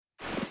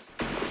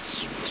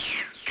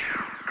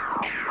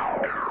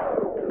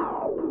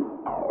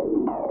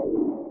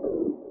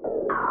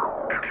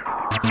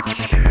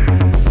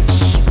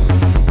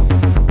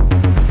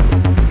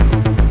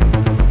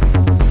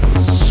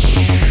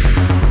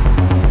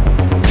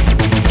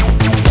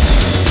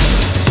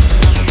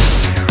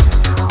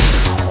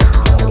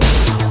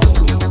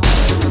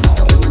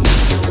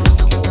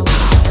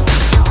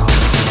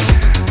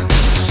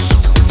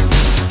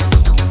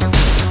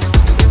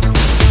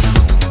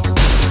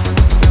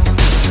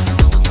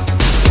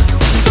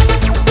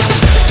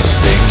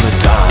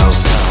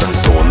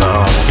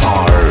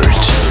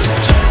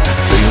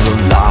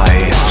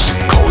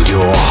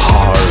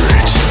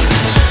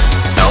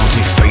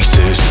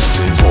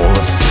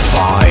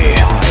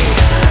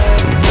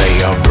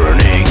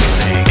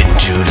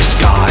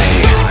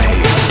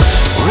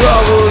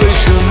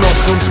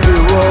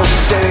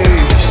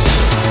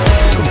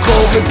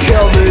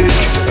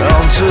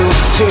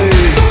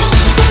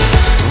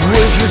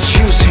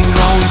Reproducing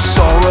own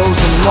sorrows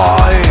and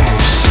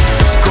lies,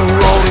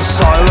 corroding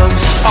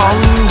silence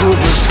under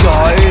the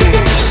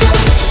skies.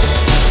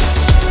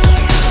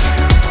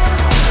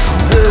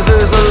 This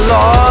is a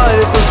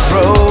life, to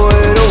throw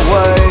it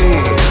away.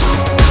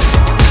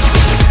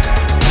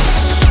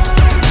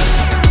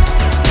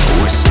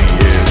 We see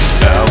it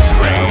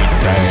every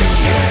day.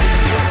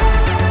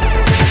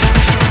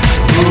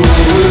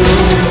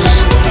 Rules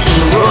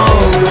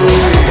surround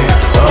me,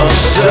 I'll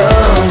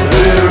stand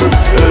here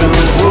in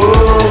a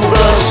world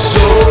that's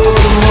so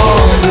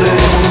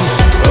demanding.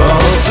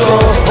 Out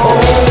of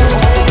home,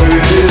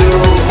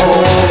 feel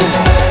home.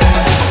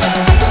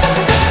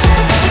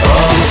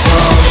 I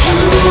found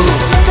you,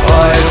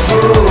 I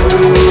prove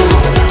you,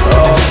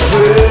 I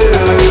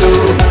feel you,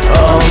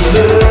 I'll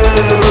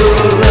never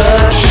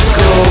let you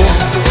go.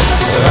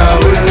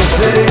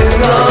 Everything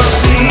I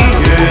see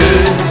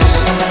is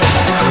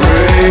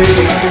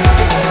great.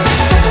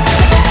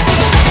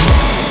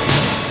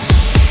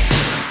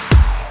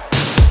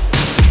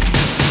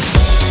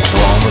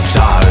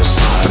 Traumatized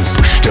and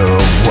pushed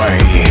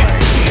away.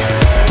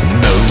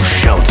 No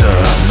shelter,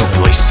 no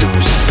place to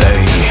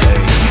stay.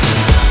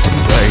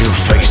 Pale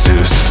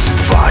faces,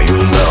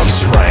 violence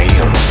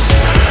reigns.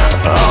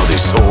 All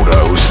these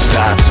autos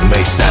that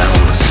make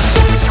sense.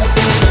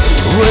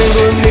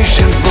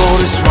 Resignation for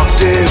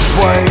destructive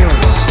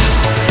flames.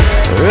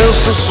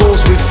 It's the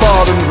souls we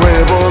fought and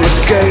rebel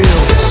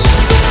against.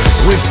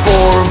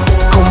 Reform,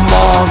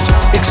 command,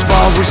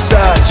 expand,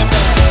 reset.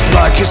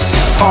 Black is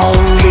the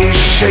only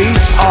shade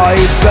I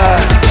bet.